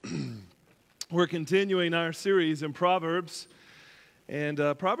We're continuing our series in Proverbs, and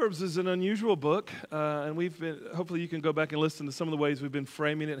Proverbs is an unusual book, and hopefully you can go back and listen to some of the ways we've been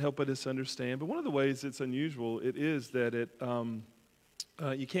framing it and helping us understand. But one of the ways it's unusual, it is that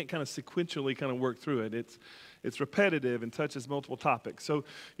you can't kind of sequentially kind of work through it. It's repetitive and touches multiple topics. So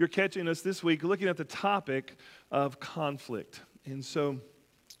you're catching us this week looking at the topic of conflict. And so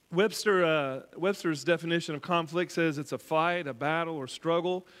Webster's definition of conflict says it's a fight, a battle, or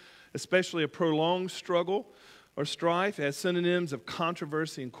struggle, especially a prolonged struggle or strife. It has synonyms of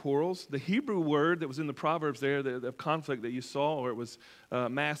controversy and quarrels. The Hebrew word that was in the Proverbs there, the conflict that you saw, or it was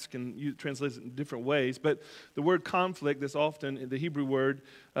masked and translated in different ways, but the word conflict, that's often the Hebrew word,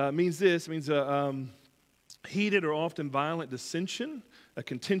 means heated or often violent dissension, a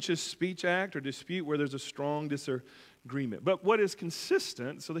contentious speech act or dispute where there's a strong disagreement. But what is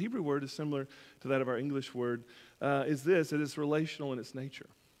consistent, so the Hebrew word is similar to that of our English word, is this: it is relational in its nature.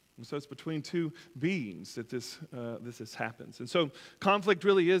 And so it's between two beings that this happens. And so conflict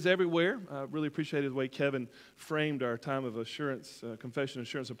really is everywhere. I really appreciated the way Kevin framed our time of assurance, confession,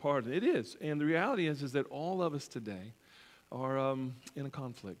 assurance of pardon. It is. And the reality is that all of us today are in a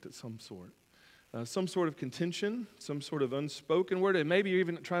conflict of some sort. Some sort of contention, some sort of unspoken word, and maybe you're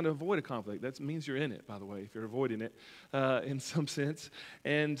even trying to avoid a conflict. That means you're in it, by the way, if you're avoiding it in some sense.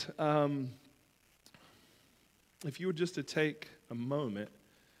 And if you were just to take a moment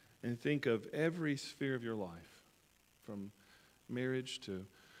and think of every sphere of your life, from marriage to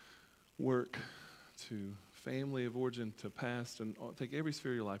work to family of origin to past, and take every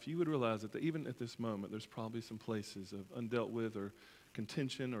sphere of your life, you would realize that even at this moment, there's probably some places of undealt with or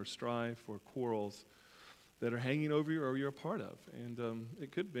contention or strife or quarrels that are hanging over you or you're a part of. And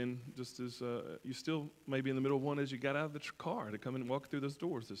it could have been just as you still may be in the middle of one as you got out of the car to come in and walk through those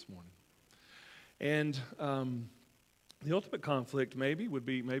doors this morning. And the ultimate conflict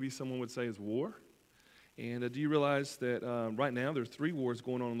maybe someone would say is war. And do you realize that right now there's 3 wars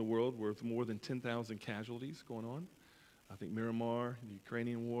going on in the world with more than 10,000 casualties going on? I think Myanmar, the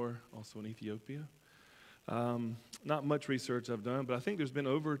Ukrainian war, also in Ethiopia. Not much research I've done, but I think there's been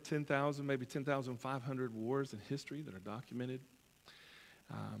over 10,000, maybe 10,500 wars in history that are documented.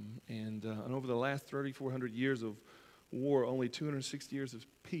 And over the last 3,400 years of war, only 260 years of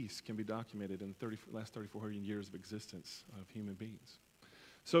peace can be documented in the last 3,400 years of existence of human beings.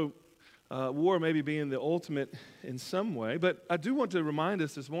 So war maybe being the ultimate in some way, but I do want to remind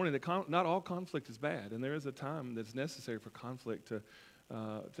us this morning that not all conflict is bad, and there is a time that's necessary for conflict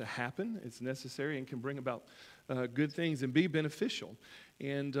to happen. It's necessary and can bring about good things and be beneficial.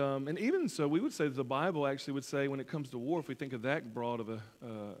 And even so, we would say that the Bible actually would say when it comes to war, if we think of that broad of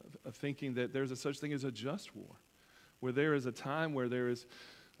a thinking, that there's a such thing as a just war, where there is a time where there is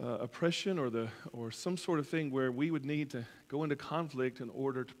oppression or some sort of thing where we would need to go into conflict in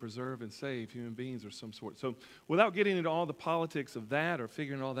order to preserve and save human beings of some sort. So without getting into all the politics of that or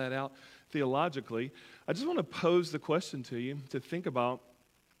figuring all that out theologically, I just want to pose the question to you to think about,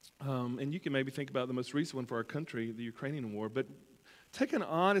 and you can maybe think about the most recent one for our country, the Ukrainian war, but try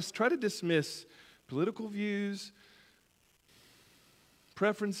to dismiss political views,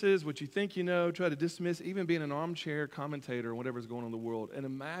 preferences, what you think you know, try to dismiss even being an armchair commentator on whatever's going on in the world. And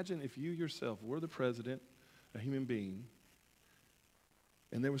imagine if you yourself were the president, a human being,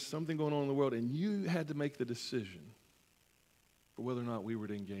 and there was something going on in the world, and you had to make the decision for whether or not we were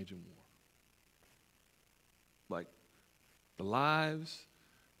to engage in war. Like the lives,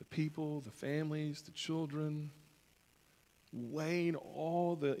 the people, the families, the children, weighing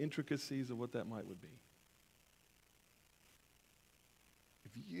all the intricacies of what that would be.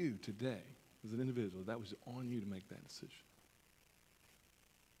 If you today, as an individual, that was on you to make that decision.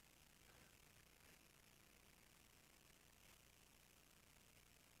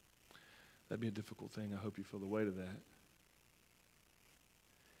 That'd be a difficult thing. I hope you feel the weight of that.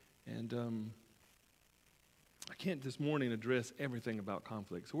 And I can't this morning address everything about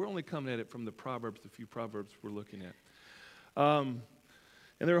conflict. So we're only coming at it from the few Proverbs we're looking at.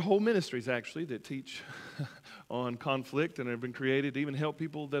 And there are whole ministries, actually, that teach on conflict and have been created to even help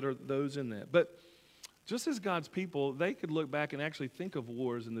people that are those in that. But just as God's people, they could look back and actually think of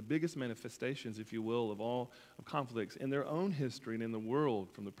wars and the biggest manifestations, if you will, of conflicts in their own history and in the world,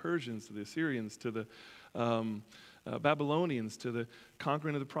 from the Persians to the Assyrians to the Babylonians to the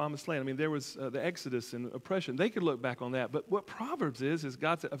conquering of the Promised Land. I mean, there was the Exodus and oppression. They could look back on that. But what Proverbs is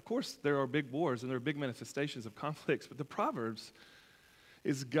God said, of course, there are big wars and there are big manifestations of conflicts, but the Proverbs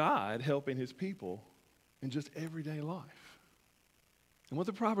is God helping his people in just everyday life. And what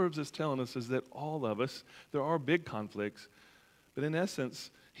the Proverbs is telling us is that all of us, there are big conflicts, but in essence,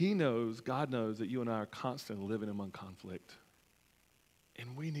 God knows that you and I are constantly living among conflict.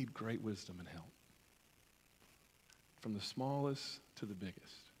 And we need great wisdom and help, from the smallest to the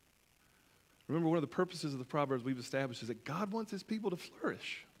biggest. Remember, one of the purposes of the Proverbs we've established is that God wants his people to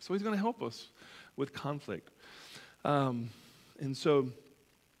flourish. So he's going to help us with conflict. And so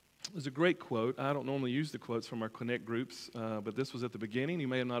there's a great quote. I don't normally use the quotes from our Connect groups, but this was at the beginning. You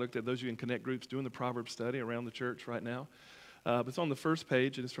may have not looked at those of you in Connect groups doing the Proverbs study around the church right now. But it's on the first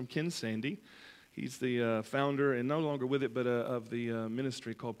page, and it's from Ken Sandy. He's the founder, and no longer with it, but of the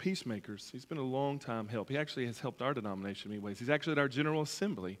ministry called Peacemakers. He's been a long-time help. He actually has helped our denomination in many ways. He's actually at our General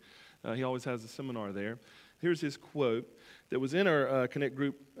Assembly. He always has a seminar there. Here's his quote that was in our Connect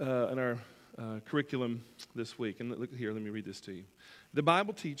group, in our curriculum this week. And look here, let me read this to you. The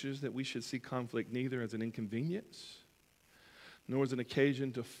Bible teaches that we should see conflict neither as an inconvenience nor as an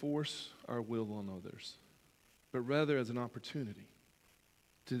occasion to force our will on others, but rather as an opportunity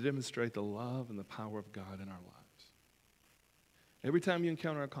to demonstrate the love and the power of God in our lives. Every time you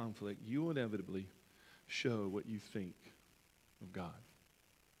encounter a conflict, you will inevitably show what you think of God.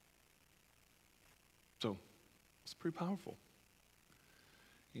 So, it's pretty powerful.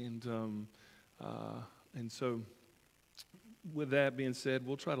 And so, with that being said,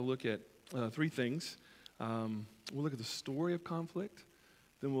 we'll try to look at three things. We'll look at the story of conflict,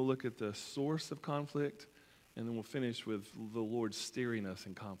 then we'll look at the source of conflict, and then we'll finish with the Lord steering us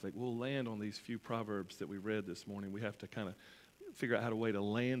in conflict. We'll land on these few Proverbs that we read this morning. We have to kind of figure out how to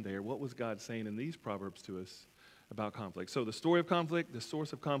land there. What was God saying in these Proverbs to us about conflict? So the story of conflict, the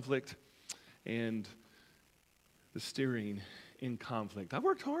source of conflict, and the steering in conflict. I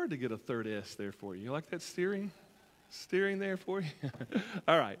worked hard to get a third S there for you. You like that steering? Steering there for you?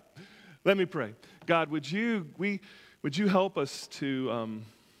 All right. Let me pray. God, would you help us to...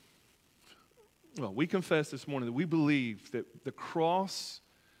 we confess this morning that we believe that the cross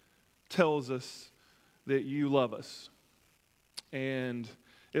tells us that you love us. And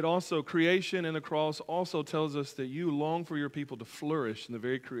it also, creation and the cross also tells us that you long for your people to flourish in the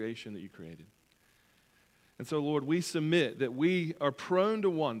very creation that you created. And so, Lord, we submit that we are prone to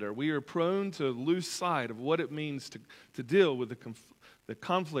wander. We are prone to lose sight of what it means to deal with the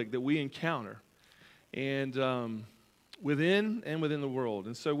conflict that we encounter. And within the world.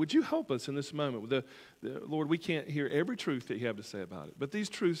 And so would you help us in this moment? Lord, we can't hear every truth that you have to say about it. But these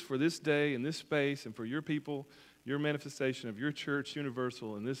truths for this day and this space and for your people, your manifestation of your church,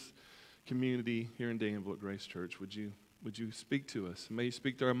 Universal, and this community here in Danville at Grace Church, would you speak to us? May you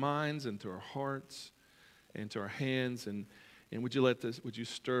speak to our minds and to our hearts and to our hands. And would you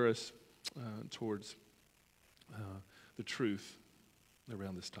stir us towards the truth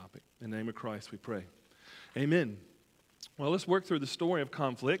around this topic. In the name of Christ we pray. Amen. Well, let's work through the story of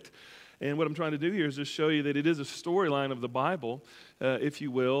conflict. And what I'm trying to do here is just show you that it is a storyline of the Bible, if you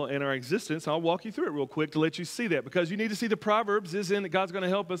will, and our existence. I'll walk you through it real quick to let you see that, because you need to see the Proverbs is in that God's going to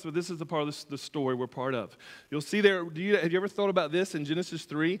help us, but this is the part of the story we're part of. You'll see there, have you ever thought about this in Genesis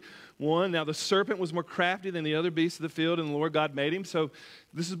 3:1? Now the serpent was more crafty than the other beasts of the field, and the Lord God made him. So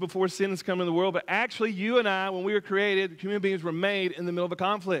this is before sin has come into the world, but actually you and I, when we were created, human beings were made in the middle of a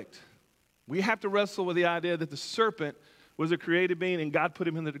conflict. We have to wrestle with the idea that the serpent was a created being, and God put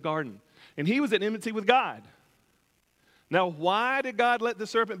him into the garden. And he was at enmity with God. Now, why did God let the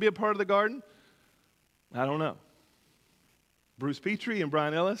serpent be a part of the garden? I don't know. Bruce Petrie and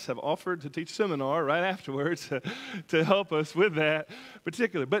Brian Ellis have offered to teach seminar right afterwards to help us with that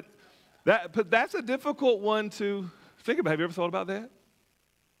particular. But that's a difficult one to think about. Have you ever thought about that?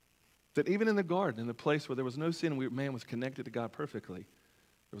 That even in the garden, in the place where there was no sin, man was connected to God perfectly,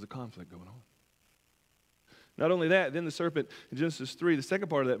 there was a conflict going on. Not only that, then the serpent, in Genesis 3, the second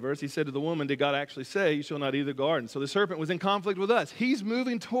part of that verse, he said to the woman, did God actually say, you shall not eat the garden? So the serpent was in conflict with us. He's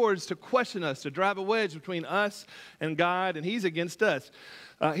moving towards to question us, to drive a wedge between us and God, and he's against us.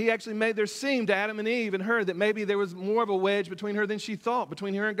 He actually made there seem to Adam and Eve and her that maybe there was more of a wedge between her than she thought,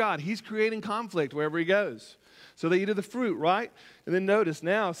 between her and God. He's creating conflict wherever he goes. So they eat of the fruit, right? And then notice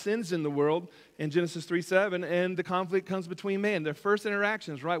now, sin's in the world in Genesis 3:7, and the conflict comes between man. Their first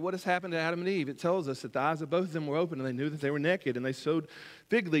interactions, right? What has happened to Adam and Eve? It tells us that the eyes of both of them were open, and they knew that they were naked, and they sewed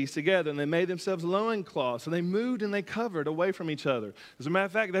fig leaves together, and they made themselves loincloths, and they moved and they covered away from each other. As a matter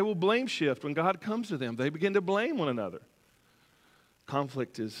of fact, they will blame shift when God comes to them. They begin to blame one another.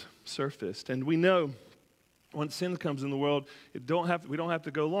 Conflict is surfaced, and we know once sin comes in the world, we don't have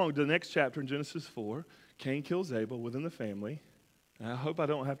to go long. The next chapter in Genesis 4, Cain kills Abel within the family. And I hope I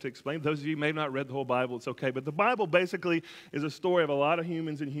don't have to explain. Those of you who may have not read the whole Bible, it's okay. But the Bible basically is a story of a lot of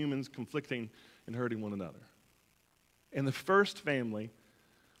humans and humans conflicting and hurting one another. In the first family,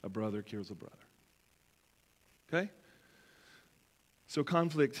 a brother kills a brother. Okay? So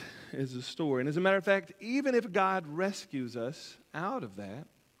conflict is a story. And as a matter of fact, even if God rescues us out of that,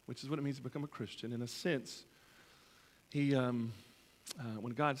 which is what it means to become a Christian, in a sense, when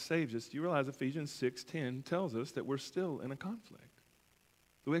God saves us, you realize Ephesians 6:10 tells us that we're still in a conflict.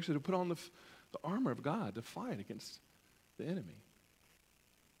 That we actually have to put on the armor of God to fight against the enemy.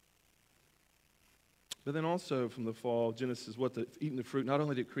 But then also from the fall, Genesis, eating the fruit, not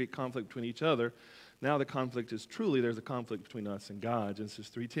only did it create conflict between each other, now the conflict is truly, there's a conflict between us and God. Genesis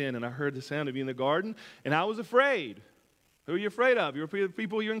 3:10, and I heard the sound of you in the garden, and I was afraid. Who are you afraid of? You're the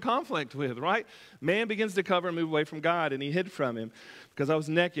people you're in conflict with, right? Man begins to cover and move away from God, and he hid from him because I was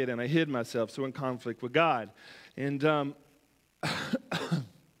naked and I hid myself, so in conflict with God. And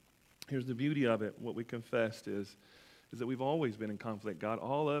here's the beauty of it. What we confessed is that we've always been in conflict. God,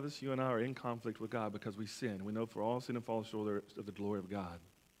 all of us, you and I, are in conflict with God because we sin. We know for all sin and fall short of the glory of God.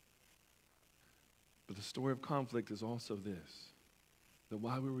 But the story of conflict is also this, that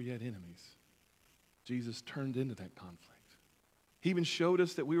while we were yet enemies, Jesus turned into that conflict. He even showed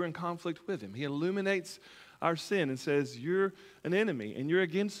us that we were in conflict with him. He illuminates our sin and says, you're an enemy and you're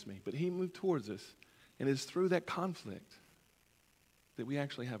against me. But he moved towards us, and it's through that conflict that we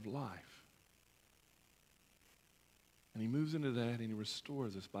actually have life. And he moves into that and he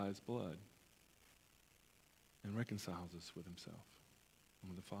restores us by his blood and reconciles us with himself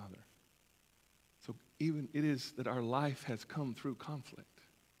and with the Father. So even it is that our life has come through conflict.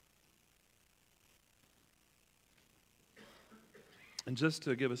 And just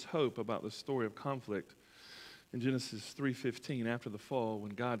to give us hope about the story of conflict, in Genesis 3:15, after the fall,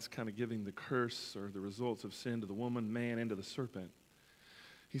 when God's kind of giving the curse or the results of sin to the woman, man, and to the serpent,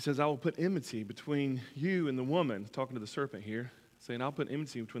 he says, I will put enmity between you and the woman, talking to the serpent here, saying, I'll put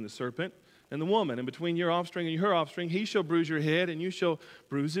enmity between the serpent and the woman, and between your offspring and her offspring, he shall bruise your head, and you shall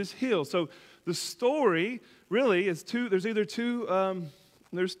bruise his heel. So the story really is there's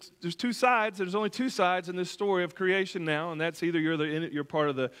two sides. There's only two sides in this story of creation now, and that's either you're part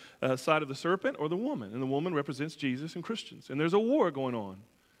of the side of the serpent or the woman, and the woman represents Jesus and Christians. And there's a war going on.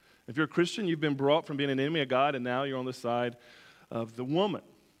 If you're a Christian, you've been brought from being an enemy of God, and now you're on the side of the woman.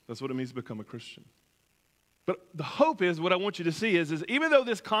 That's what it means to become a Christian. But the hope is, what I want you to see is even though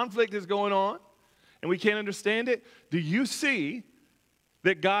this conflict is going on, and we can't understand it, do you see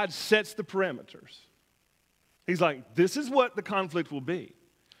that God sets the parameters? He's like, this is what the conflict will be.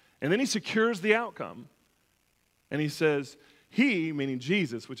 And then he secures the outcome. And he says, he, meaning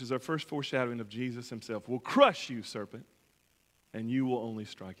Jesus, which is our first foreshadowing of Jesus himself, will crush you, serpent, and you will only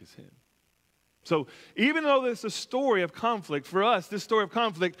strike his head. So even though this is a story of conflict, for us, this story of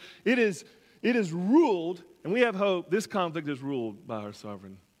conflict, it is ruled, and we have hope, this conflict is ruled by our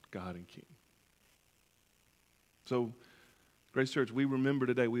sovereign God and King. So, Grace Church, we remember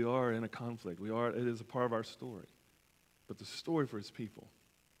today we are in a conflict. It is a part of our story. But the story for his people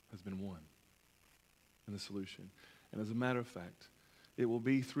has been won in the solution. And as a matter of fact, it will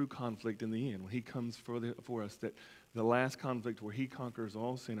be through conflict in the end, when he comes for us, that the last conflict where he conquers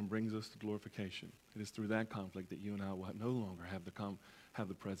all sin and brings us to glorification. It is through that conflict that you and I will no longer have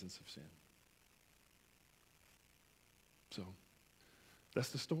the presence of sin. So, that's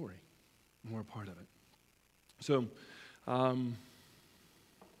the story. And we're a part of it. So, there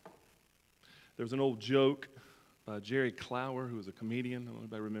was an old joke by Jerry Clower, who was a comedian. I don't know if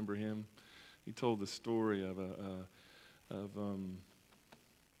anybody remember him. He told the story of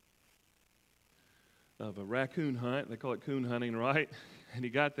a raccoon hunt. They call it coon hunting, right? And he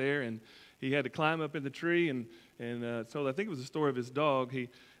got there, and he had to climb up in the tree, and so I think it was the story of his dog. He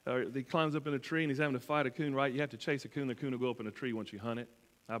climbs up in a tree, and he's having to fight a coon, right? You have to chase a coon. The coon will go up in a tree once you hunt it.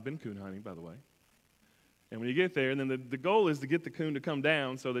 I've been coon hunting, by the way. And when you get there, and then the goal is to get the coon to come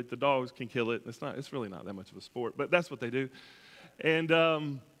down so that the dogs can kill it. It's really not that much of a sport, but that's what they do. And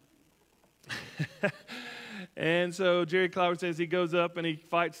and so Jerry Clower says he goes up and he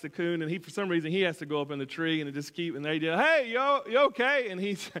fights the coon, and for some reason he has to go up in the tree, and they do, hey, you okay? And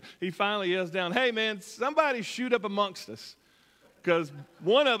he finally yells down, hey man, somebody shoot up amongst us, because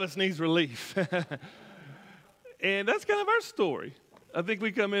one of us needs relief. And that's kind of our story. I think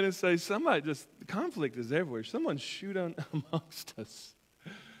we come in and say, conflict is everywhere. Someone shoot amongst us.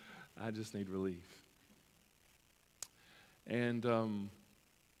 I just need relief. And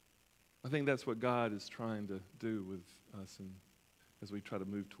I think that's what God is trying to do with us, and as we try to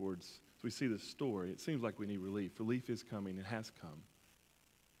move towards, as we see this story, it seems like we need relief. Relief is coming. It has come.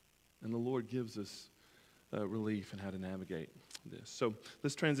 And the Lord gives us relief and how to navigate this. So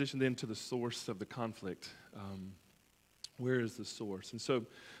let's transition then to the source of the conflict. Where is the source? And so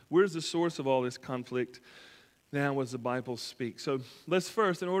where's the source of all this conflict? Now, what does the Bible speak? So let's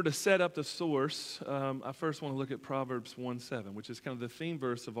first, in order to set up the source, I first want to look at Proverbs 1:7, which is kind of the theme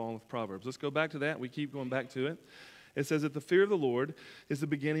verse of all of Proverbs. Let's go back to that. We keep going back to it. It says that the fear of the Lord is the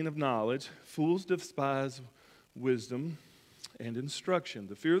beginning of knowledge. Fools despise wisdom and instruction.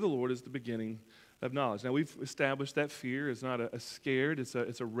 The fear of the Lord is the beginning of knowledge. Now, we've established that fear is not a scared, it's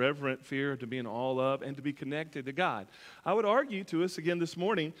a reverent fear to be in awe of and to be connected to God. I would argue to us again this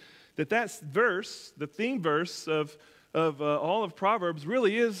morning that verse, the theme verse of all of Proverbs,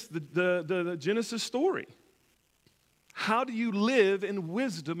 really is the Genesis story. How do you live in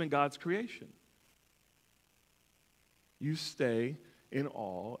wisdom in God's creation? You stay in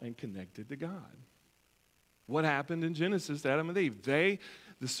awe and connected to God. What happened in Genesis to Adam and Eve?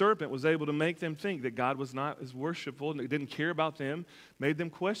 The serpent was able to make them think that God was not as worshipful and didn't care about them, made them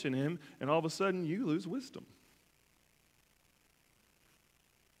question him, and all of a sudden you lose wisdom.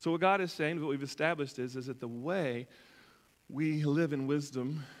 So what God is saying, what we've established is that the way we live in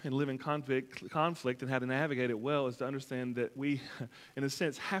wisdom and live in conflict and how to navigate it well is to understand that we, in a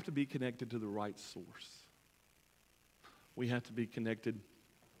sense, have to be connected to the right source. We have to be connected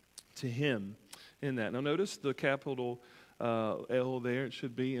to Him in that. Now notice the capital L there. It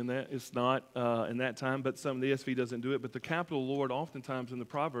should be in that. It's not in that time, but some of the ESV doesn't do it. But the capital Lord oftentimes in the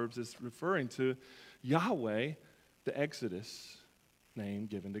Proverbs is referring to Yahweh, the Exodus name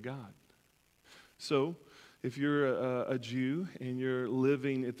given to God. So if you're a Jew and you're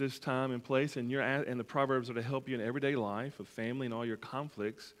living at this time and place and and the Proverbs are to help you in everyday life of family and all your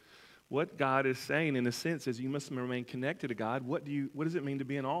conflicts, what God is saying in a sense is you must remain connected to God. What does it mean to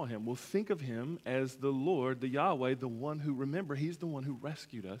be in awe of Him? Well, think of Him as the Lord, the Yahweh, the one who, remember, He's the one who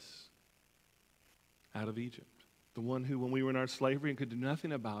rescued us out of Egypt. The one who, when we were in our slavery and could do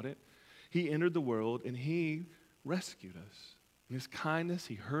nothing about it, He entered the world and He rescued us. In His kindness,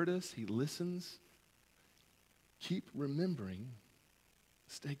 He heard us, He listens. Keep remembering.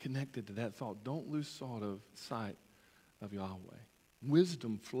 Stay connected to that thought. Don't lose sight of Yahweh.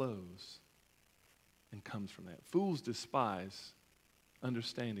 Wisdom flows and comes from that. Fools despise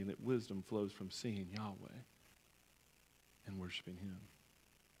understanding that wisdom flows from seeing Yahweh and worshiping Him.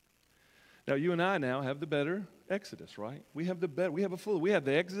 Now, you and I now have the better Exodus, right? We have the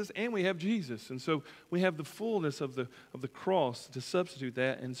Exodus and we have Jesus. And so we have the fullness of the cross to substitute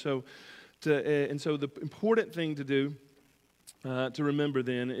that. And so the important thing to do, to remember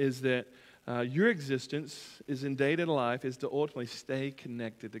then, is that your existence is in day-to-day life is to ultimately stay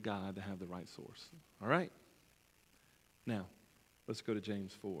connected to God to have the right source. All right? Now, let's go to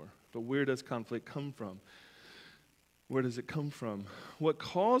James 4. But where does conflict come from? Where does it come from? What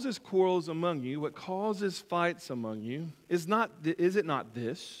causes quarrels among you, what causes fights among you, is it not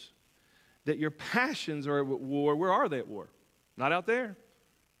this, that your passions are at war? Where are they at war? Not out there.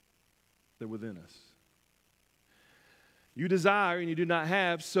 They're within us. You desire and you do not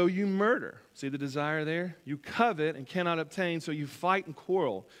have, so you murder. See the desire there? You covet and cannot obtain, so you fight and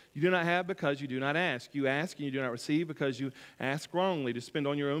quarrel. You do not have because you do not ask. You ask and you do not receive because you ask wrongly to spend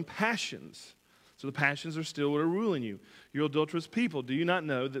on your own passions. So the passions are still what are ruling you. You adulterous people, do you not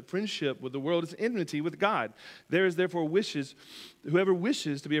know that friendship with the world is enmity with God? There is therefore whoever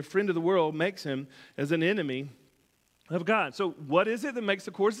wishes to be a friend of the world makes him as an enemy of God. So what is it that makes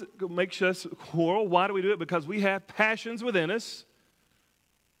us quarrel? Why do we do it? Because we have passions within us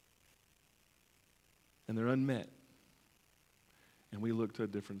and they're unmet. And we look to a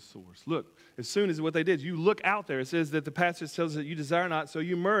different source. Look, as soon as what they did, you look out there. It says that the passage tells us that you desire not, so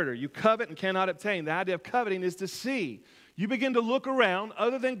you murder. You covet and cannot obtain. The idea of coveting is to see. You begin to look around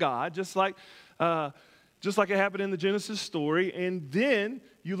other than God, just like it happened in the Genesis story, and then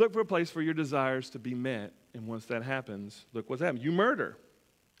you look for a place for your desires to be met. And once that happens, look what's happened. You murder,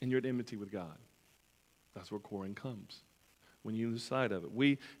 and you're at enmity with God. That's where quarreling comes, when you lose sight of it.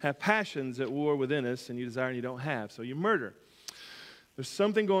 We have passions at war within us, and you desire and you don't have, so you murder. There's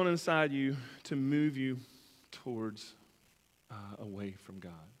something going inside you to move you towards away from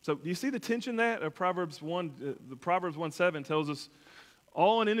God. So do you see the tension that of Proverbs 1? The Proverbs 1:7 tells us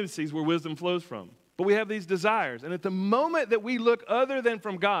all intimacy is where wisdom flows from. But we have these desires. And at the moment that we look other than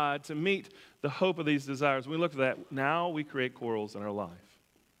from God to meet the hope of these desires, we look at that, now we create quarrels in our life.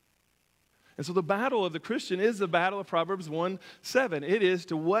 And so the battle of the Christian is the battle of Proverbs 1:7. It is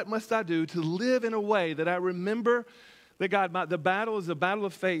to what must I do to live in a way that I remember that God, the battle is a battle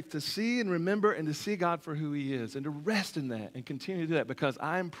of faith, to see and remember and to see God for who He is and to rest in that and continue to do that because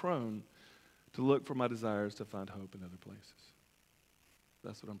I am prone to look for my desires to find hope in other places.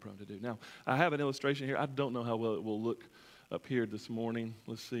 That's what I'm prone to do. Now, I have an illustration here. I don't know how well it will look up here this morning.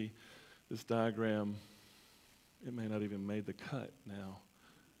 Let's see. This diagram, it may not even made the cut now.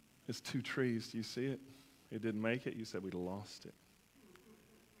 It's two trees. Do you see it? It didn't make it. You said we lost it.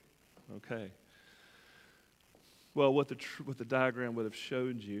 Okay. Well, what the diagram would have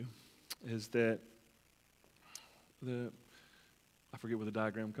showed you is that I forget where the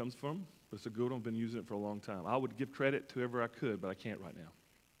diagram comes from, but it's a good one. I've been using it for a long time. I would give credit to whoever I could, but I can't right now.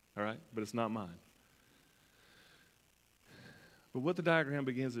 All right? But it's not mine. But what the diagram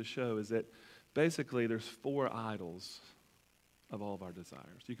begins to show is that basically there's 4 idols of all of our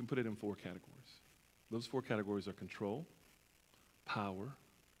desires. You can put it in 4 categories. Those 4 categories are control, power,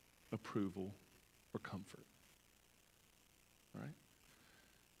 approval, or comfort. All right?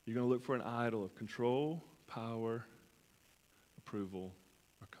 You're going to look for an idol of control, power, approval,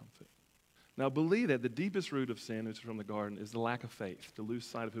 or comfort. Now, believe that the deepest root of sin, which is from the garden, is the lack of faith, to lose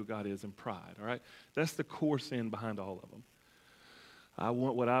sight of who God is, and pride, all right? That's the core sin behind all of them. I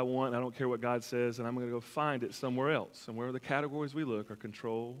want what I want, I don't care what God says, and I'm going to go find it somewhere else. And where the categories we look are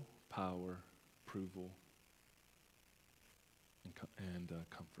control, power, approval, and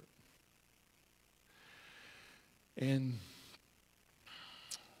comfort. And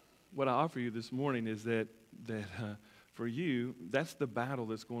what I offer you this morning is that for you, that's the battle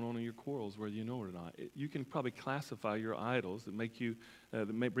that's going on in your quarrels, whether you know it or not. You can probably classify your idols that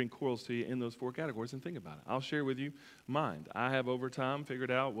may bring quarrels to you in those 4 categories, and think about it. I'll share with you mine. I have over time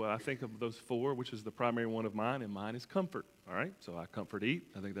figured out, I think of those 4, which is the primary one of mine, and mine is comfort. All right, so I comfort eat.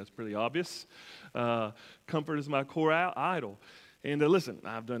 I think that's pretty obvious. Comfort is my core idol. And listen,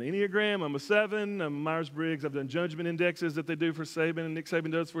 I've done Enneagram, I'm a 7, I'm Myers-Briggs, I've done judgment indexes that they do for Saban, and Nick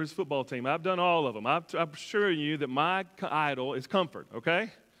Saban does for his football team. I've done all of them. I'm assuring you that my idol is comfort,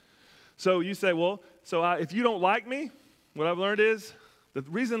 okay? So you say, well, if you don't like me, what I've learned is, the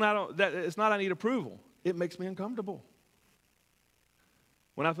reason it's not I need approval. It makes me uncomfortable.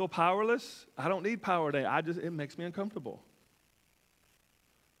 When I feel powerless, I don't need power today. It makes me uncomfortable.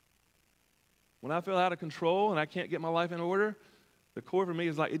 When I feel out of control and I can't get my life in order, the core for me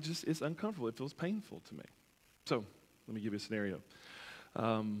is like, it's uncomfortable. It feels painful to me. So let me give you a scenario.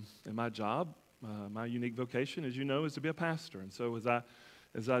 In my job, my unique vocation, as you know, is to be a pastor. And so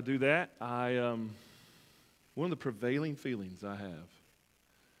as I do that, one of the prevailing feelings I have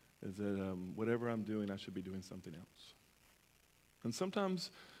is that whatever I'm doing, I should be doing something else. And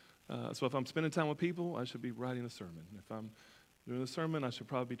sometimes, so if I'm spending time with people, I should be writing a sermon. If I'm doing a sermon, I should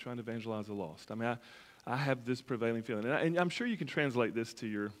probably be trying to evangelize the lost. I mean, I have this prevailing feeling. And I'm sure you can translate this to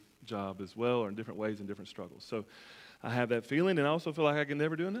your job as well, or in different ways and different struggles. So I have that feeling, and I also feel like I can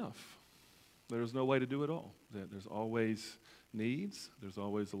never do enough. There's no way to do it all. There's always needs. There's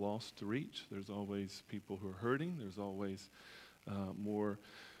always a loss to reach. There's always people who are hurting. There's always more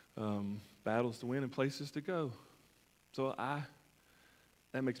battles to win and places to go. So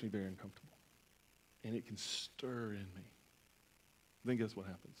that makes me very uncomfortable. And it can stir in me. Then guess what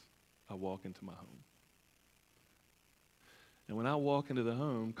happens? I walk into my home. And when I walk into the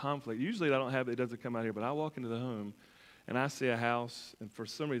home, conflict, usually it doesn't come out here, but I walk into the home and I see a house, and for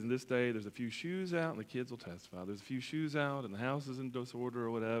some reason this day there's a few shoes out, and the kids will testify. There's a few shoes out, and the house is in disorder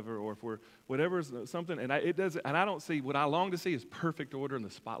or whatever, or if whatever's something, and I don't see, what I long to see is perfect order in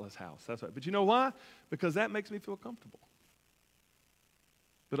the spotless house. That's right. But you know why? Because that makes me feel comfortable.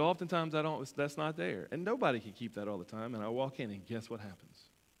 But oftentimes that's not there. And nobody can keep that all the time. And I walk in, and guess what happens?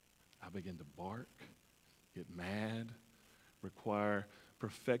 I begin to bark, get mad, require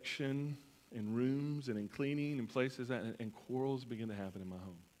perfection in rooms and in cleaning and places, and quarrels begin to happen in my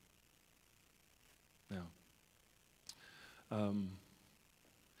home. Now,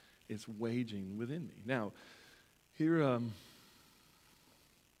 it's waging within me. Now, here,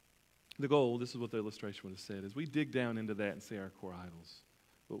 the goal, this is what the illustration would have said, is we dig down into that and see our core idols.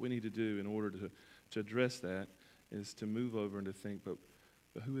 What we need to do in order to address that is to move over and to think, but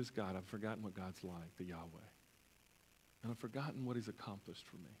who is God? I've forgotten what God's like, the Yahweh. And I've forgotten what he's accomplished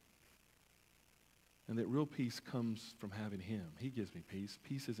for me. And that real peace comes from having him. He gives me peace.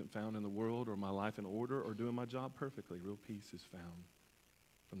 Peace isn't found in the world or my life in order or doing my job perfectly. Real peace is found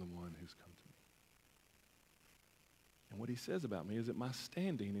from the one who's come to me. And what he says about me is that my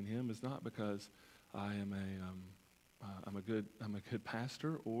standing in him is not because I am I'm a good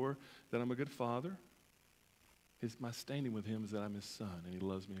pastor or that I'm a good father. My standing with him is that I'm his son, and he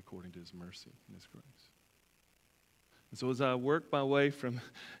loves me according to his mercy and his grace. And so as I work my way from,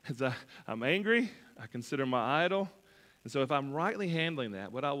 I'm angry, I consider my idol. And so if I'm rightly handling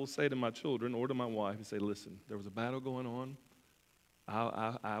that, what I will say to my children or to my wife is say, listen, there was a battle going on.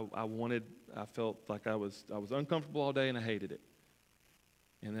 I felt like I was uncomfortable all day and I hated it.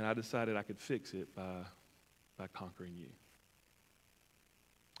 And then I decided I could fix it by conquering you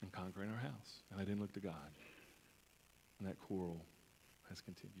and conquering our house. And I didn't look to God. And that quarrel has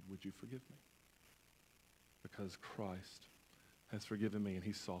continued. Would you forgive me? because Christ has forgiven me and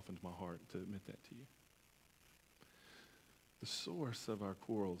he softened my heart to admit that to you. The source of our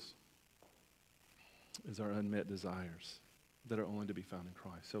quarrels is our unmet desires that are only to be found in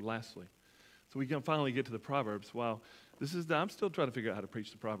Christ. So lastly, so we can finally get to the Proverbs. Wow, I'm still trying to figure out how to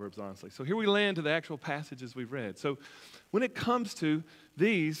preach the Proverbs, honestly. So here we land to the actual passages we've read. So when it comes to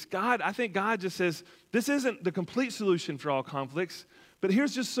these, I think God just says, this isn't the complete solution for all conflicts, but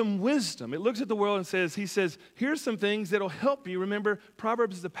here's just some wisdom. It looks at the world and says, here's some things that'll help you. Remember,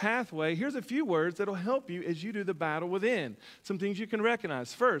 Proverbs is the pathway. Here's a few words that'll help you as you do the battle within. Some things you can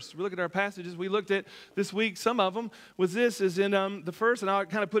recognize. First, we look at our passages. We looked at this week, some of them was this is in the first, and I'll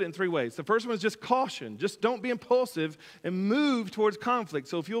kind of put it in three ways. The first one is just caution. Just don't be impulsive and move towards conflict.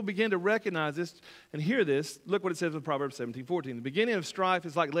 So if you'll begin to recognize this and hear this, look what it says in Proverbs 17:14. The beginning of strife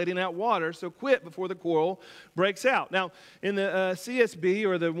is like letting out water, so quit before the quarrel breaks out. Now, in the CSB,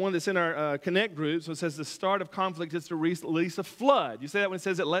 or the one that's in our Connect group, so it says the start of conflict is the release of flood. You say that when it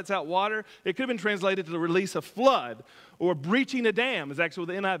says it lets out water, it could have been translated to the release of flood, or breaching a dam is actually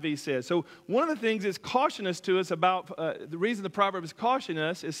what the NIV says. So one of the things it's cautioning us to us about, the reason the proverb is cautioning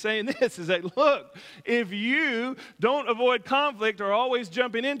us is saying this, is that, look, if you don't avoid conflict or always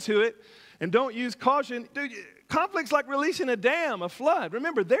jumping into it and don't use caution, dude, conflict's like releasing a dam, a flood.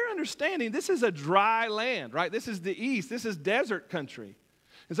 Remember, they're understanding this is a dry land, right? This is the east. This is desert country.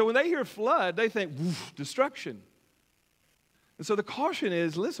 And so when they hear flood, they think, woof, destruction. And so the caution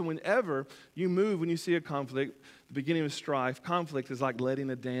is, listen, whenever you move, when you see a conflict, the beginning of strife, conflict is like letting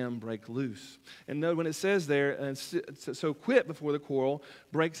a dam break loose. And note when it says there, and so quit before the quarrel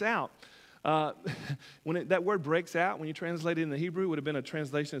breaks out. That word breaks out, when you translate it in the Hebrew, would have been a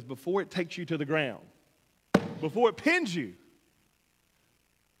translation as before it takes you to the ground, before it pins you.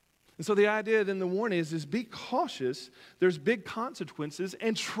 And so the idea then the warning is be cautious. There's big consequences,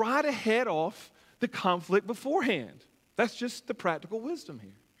 and try to head off the conflict beforehand. That's just the practical wisdom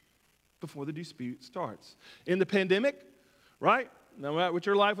here before the dispute starts. In the pandemic, right? No matter what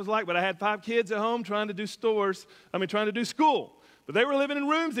your life was like, but I had 5 kids at home trying to do school. But they were living in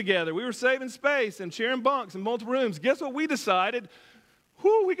rooms together. We were saving space and sharing bunks in multiple rooms. Guess what we decided?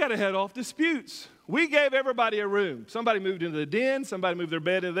 We got to head off disputes. We gave everybody a room. Somebody moved into the den. Somebody moved their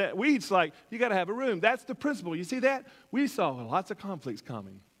bed into that. It's like, you got to have a room. That's the principle. You see that? We saw lots of conflicts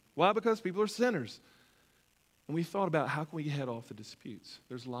coming. Why? Because people are sinners. And we thought about how can we head off the disputes.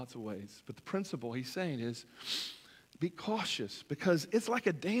 There's lots of ways. But the principle he's saying is be cautious, because it's like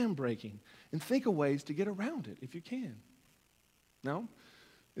a dam breaking. And think of ways to get around it if you can. No?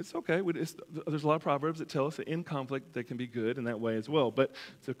 It's okay. There's a lot of Proverbs that tell us that in conflict they can be good in that way as well. But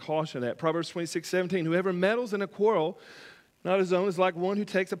to caution that, Proverbs 26:17, whoever meddles in a quarrel, not his own, is like one who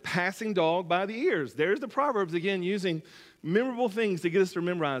takes a passing dog by the ears. There's the Proverbs again, using memorable things to get us to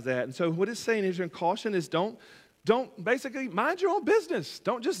memorize that. And so what it's saying is, in caution is don't basically mind your own business.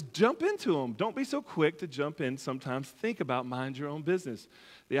 Don't just jump into them. Don't be so quick to jump in. Sometimes think about mind your own business.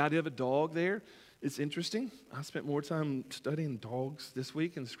 The idea of a dog there, it's interesting. I spent more time studying dogs this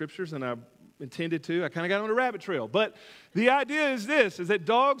week in the scriptures than I intended to. I kind of got on a rabbit trail. But the idea is this, is that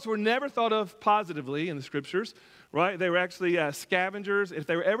dogs were never thought of positively in the scriptures, right? They were actually scavengers. If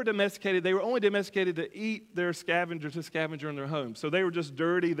they were ever domesticated, they were only domesticated to eat their scavenger in their home. So they were just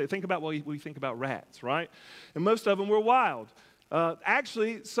dirty. They think about, we think about rats, right? And most of them were wild.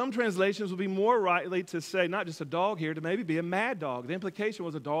 Actually, some translations would be more rightly to say not just a dog here, to maybe be a mad dog. The implication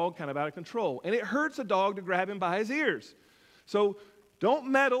was a dog kind of out of control. And it hurts a dog to grab him by his ears. So don't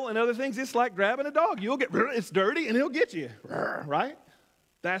meddle and other things. It's like grabbing a dog. It's dirty and he'll get you, right?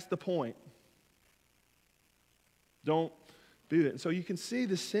 That's the point. Don't do it. And so you can see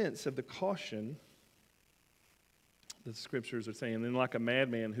the sense of the caution that the scriptures are saying. And like a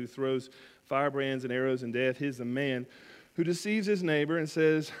madman who throws firebrands and arrows and death, he's the man who deceives his neighbor and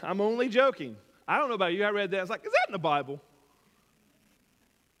says, I'm only joking. I don't know about you. I read that. I was like, is that in the Bible?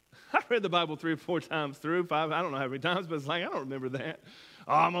 I read the Bible 3 or 4 times through, 5, I don't know how many times, but it's like, I don't remember that.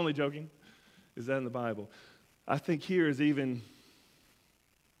 Oh, I'm only joking. Is that in the Bible? I think here is even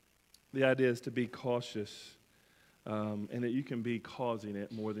the idea is to be cautious and that you can be causing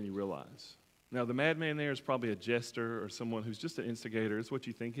it more than you realize. Now, the madman there is probably a jester or someone who's just an instigator. It's what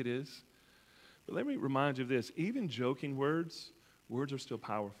you think it is. But let me remind you of this. Even joking words are still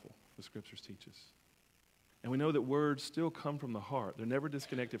powerful, the scriptures teach us. And we know that words still come from the heart. They're never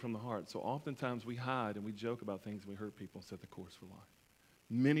disconnected from the heart. So oftentimes we hide and we joke about things and we hurt people and set the course for life.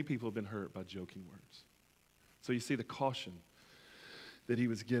 Many people have been hurt by joking words. So you see the caution that he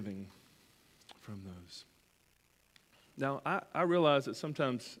was giving from those. Now, I realize that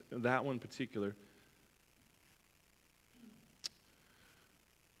sometimes that one in particular,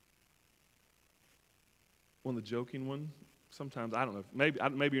 on the joking one, sometimes, I don't know,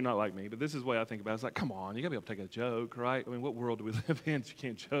 maybe you're not like me, but this is the way I think about it. It's like, come on, you got to be able to take a joke, right? I mean, what world do we live in? You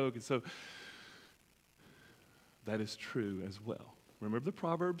can't joke. And so that is true as well. Remember the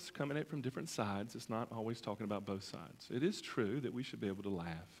Proverbs coming at it from different sides. It's not always talking about both sides. It is true that we should be able to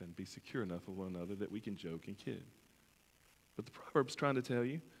laugh and be secure enough of one another that we can joke and kid. But the Proverbs trying to tell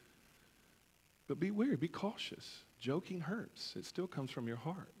you, but be wary, be cautious. Joking hurts. It still comes from your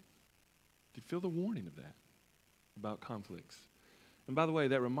heart. Do you feel the warning of that about conflicts? And by the way,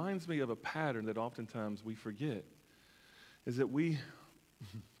 that reminds me of a pattern that oftentimes we forget, is that when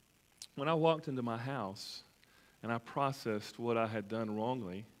I walked into my house, and I processed what I had done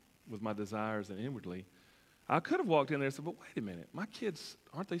wrongly with my desires and inwardly, I could have walked in there and said, but wait a minute, my kids,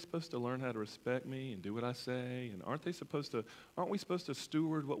 aren't they supposed to learn how to respect me and do what I say? And aren't we supposed to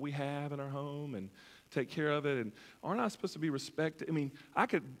steward what we have in our home and take care of it? And aren't I supposed to be respected? I mean,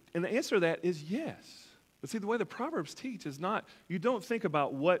 and the answer to that is yes. But see, the way the Proverbs teach is not, you don't think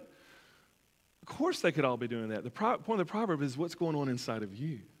about of course they could all be doing that. The point of the proverb is what's going on inside of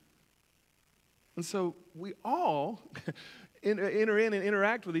you. And so we all enter in and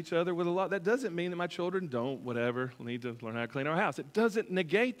interact with each other with a lot. That doesn't mean that my children need to learn how to clean our house. It doesn't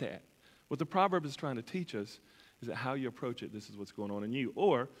negate that. What the proverb is trying to teach us is that how you approach it, this is what's going on in you.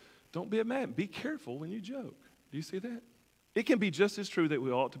 Or don't be a man. Be careful when you joke. Do you see that? It can be just as true that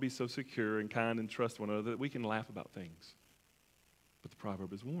we ought to be so secure and kind and trust one another that we can laugh about things. But the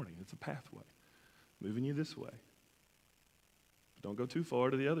proverb is warning. It's a pathway, moving you this way. But don't go too far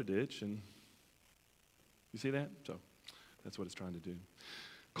to the other ditch. And you see that? So that's what it's trying to do.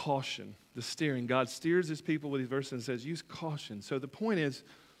 Caution, the steering. God steers his people with these verses and says, use caution. So the point is,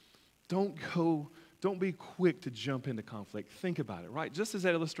 don't be quick to jump into conflict. Think about it, right? Just as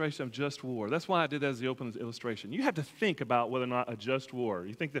that illustration of just war. That's why I did that as the open illustration. You have to think about whether or not a just war.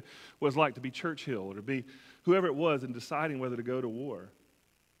 You think that what it's like to be Churchill or to be whoever it was in deciding whether to go to war.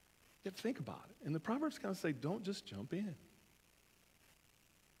 You have to think about it. And the Proverbs kind of say, don't just jump in.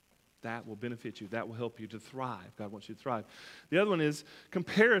 That will benefit you. That will help you to thrive. God wants you to thrive. The other one is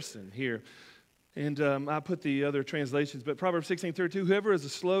comparison here. And I put the other translations, but Proverbs 16:32, whoever is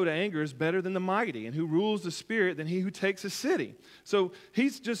slow to anger is better than the mighty, and who rules the spirit than he who takes a city. So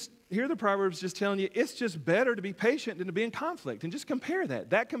here the Proverbs just telling you, it's just better to be patient than to be in conflict. And just compare that.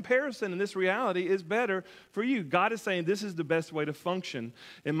 That comparison in this reality is better for you. God is saying this is the best way to function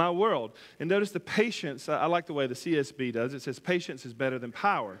in my world. And notice the patience. I like the way the CSB does. It says patience is better than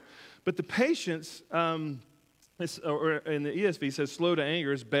power. But the patience, or in the ESV says slow to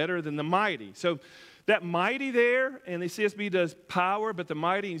anger is better than the mighty. So that mighty there, and the CSB does power, but the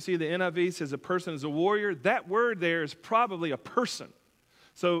mighty, you see the NIV says a person is a warrior. That word there is probably a person.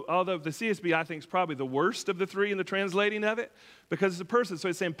 So although the CSB I think is probably the worst of the three in the translating of it, because it's a person. So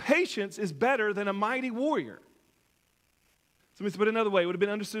it's saying patience is better than a mighty warrior. So let me put it another way. It would have been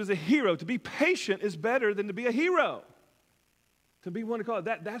understood as a hero. To be patient is better than to be a hero. To be one to call it.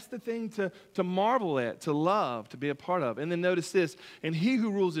 That's the thing to marvel at, to love, to be a part of. And then notice this, and he who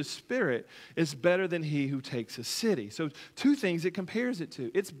rules his spirit is better than he who takes a city. So two things it compares it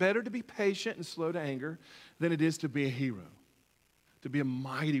to. It's better to be patient and slow to anger than it is to be a hero, to be a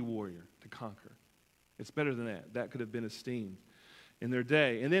mighty warrior, to conquer. It's better than that. That could have been esteemed in their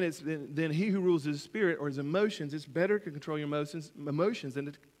day. And then he who rules his spirit or his emotions, it's better to control your emotions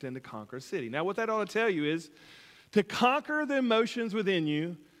than to conquer a city. Now what that ought to tell you is, to conquer the emotions within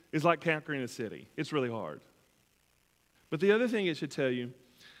you is like conquering a city. It's really hard. But the other thing it should tell you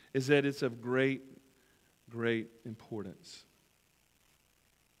is that it's of great, great importance.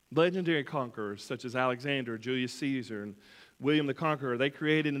 Legendary conquerors such as Alexander, Julius Caesar, and William the Conqueror, they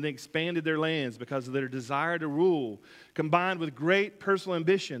created and they expanded their lands because of their desire to rule, combined with great personal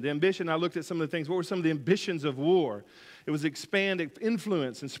ambition. The ambition, I looked at some of the things. What were some of the ambitions of war? It was expand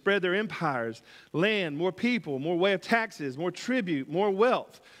influence and spread their empires, land, more people, more way of taxes, more tribute, more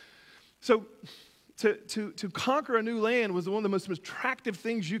wealth. So to conquer a new land was one of the most attractive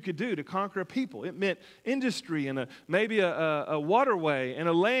things you could do, to conquer a people. It meant industry and maybe a waterway and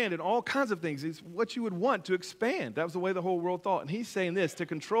a land and all kinds of things. It's what you would want to expand. That was the way the whole world thought. And he's saying this, to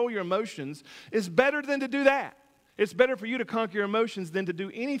control your emotions is better than to do that. It's better for you to conquer your emotions than to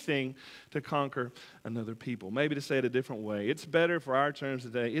do anything to conquer another people. Maybe to say it a different way. It's better for our terms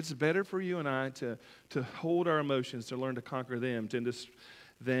today. It's better for you and I to hold our emotions, to learn to conquer them,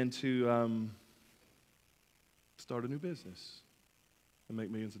 than to start a new business and make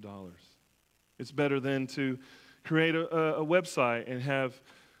millions of dollars. It's better than to create a website and have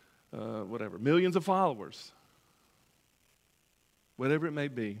millions of followers. Whatever it may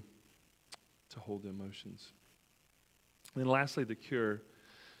be, to hold the emotions. And then lastly, the cure.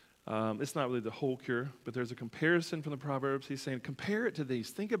 It's not really the whole cure, but there's a comparison from the Proverbs. He's saying, compare it to these.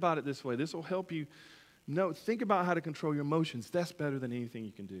 Think about it this way. This will help you know. Think about how to control your emotions. That's better than anything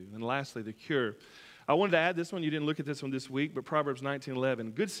you can do. And lastly, the cure. I wanted to add this one. You didn't look at this one this week, but Proverbs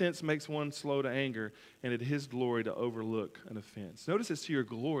 19:11. Good sense makes one slow to anger, and it is his glory to overlook an offense. Notice it's to your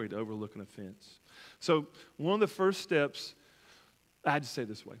glory to overlook an offense. So one of the first steps, I had to say it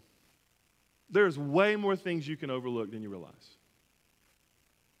this way. There's way more things you can overlook than you realize.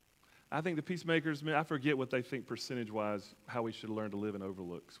 I think the peacemakers, I forget what they think percentage-wise, how we should learn to live in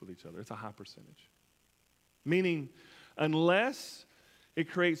overlooks with each other. It's a high percentage. Meaning, unless it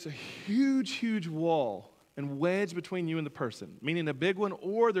creates a huge, huge wall and wedge between you and the person, meaning a big one,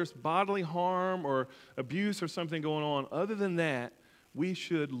 or there's bodily harm or abuse or something going on, other than that, we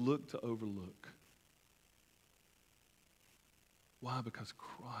should look to overlook. Why? Because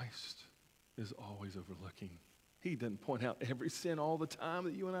Christ is always overlooking. He doesn't point out every sin all the time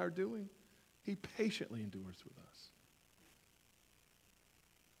that you and I are doing. He patiently endures with us.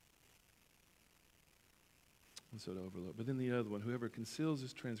 And so to overlook. But then the other one, whoever conceals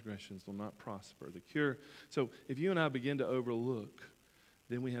his transgressions will not prosper. The cure. So if you and I begin to overlook,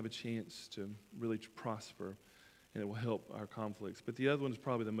 then we have a chance to really prosper, and it will help our conflicts. But the other one is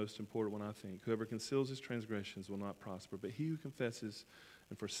probably the most important one, I think. Whoever conceals his transgressions will not prosper, but he who confesses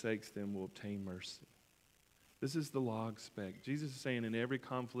and forsakes them will obtain mercy. This is the log spec. Jesus is saying in every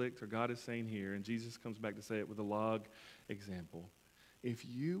conflict, or God is saying here, and Jesus comes back to say it with a log example. If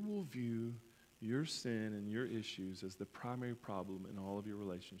you will view your sin and your issues as the primary problem in all of your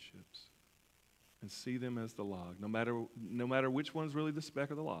relationships and see them as the log, no matter which one's really the speck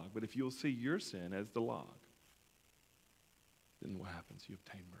or the log, but if you'll see your sin as the log, then what happens? You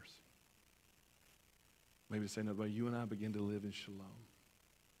obtain mercy. Maybe to say another way, you and I begin to live in shalom.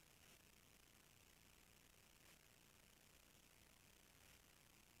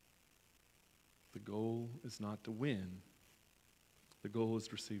 The goal is not to win. The goal is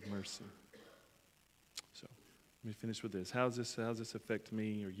to receive mercy. So, let me finish with this. How does this affect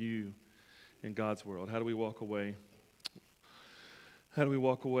me or you in God's world? How do we walk away? How do we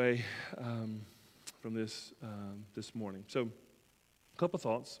walk away from this this morning? So, a couple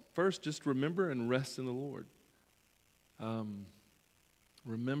thoughts. First, just remember and rest in the Lord.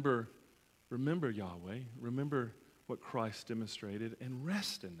 Remember Yahweh. Remember what Christ demonstrated, and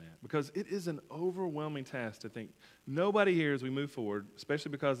rest in that, because it is an overwhelming task to think nobody here as we move forward,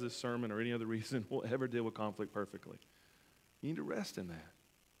 especially because of this sermon or any other reason, will ever deal with conflict perfectly. You need to rest in that.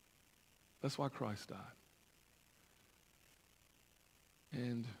 That's why Christ died.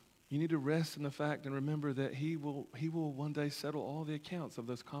 And you need to rest in the fact and remember that he will one day settle all the accounts of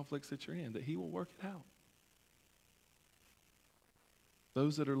those conflicts that you're in, that he will work it out.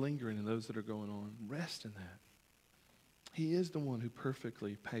 Those that are lingering and those that are going on, rest in that. He is the one who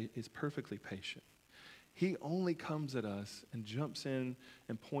is perfectly patient. He only comes at us and jumps in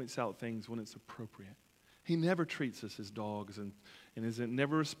and points out things when it's appropriate. He never treats us as dogs and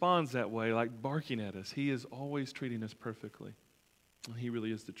never responds that way, like barking at us. He is always treating us perfectly. And he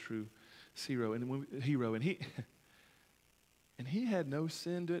really is the true hero. And he had no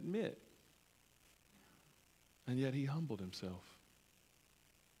sin to admit. And yet he humbled himself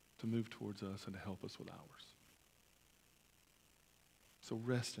to move towards us and to help us with ours. So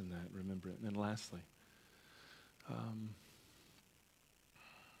rest in that, remember it. And then lastly,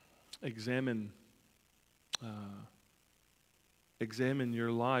 examine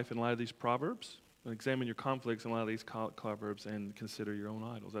your life in light of these proverbs. Examine your conflicts in light of these proverbs, and consider your own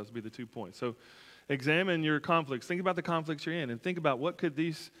idols. Those would be the 2 points. So examine your conflicts. Think about the conflicts you're in, and think about what could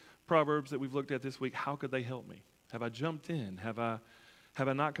these proverbs that we've looked at this week, how could they help me? Have I jumped in? Have I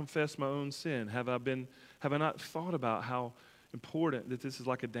not confessed my own sin? Have I not thought about how important that this is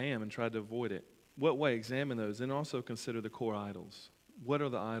like a dam and tried to avoid it? What way? Examine those, and also consider the core idols. What are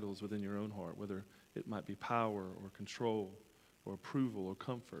the idols within your own heart, whether it might be power or control or approval or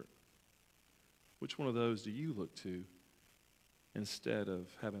comfort? Which one of those do you look to instead of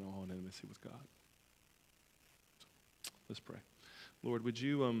having all in intimacy with God? So, let's pray. Lord, would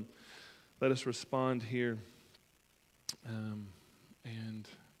you let us respond here and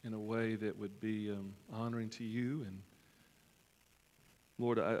in a way that would be honoring to you. And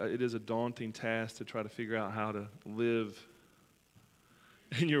Lord, it is a daunting task to try to figure out how to live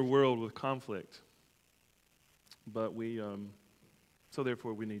in your world with conflict. But so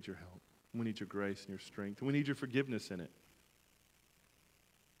therefore we need your help. We need your grace and your strength. And we need your forgiveness in it,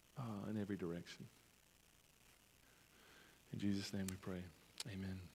 in every direction. In Jesus' name we pray. Amen.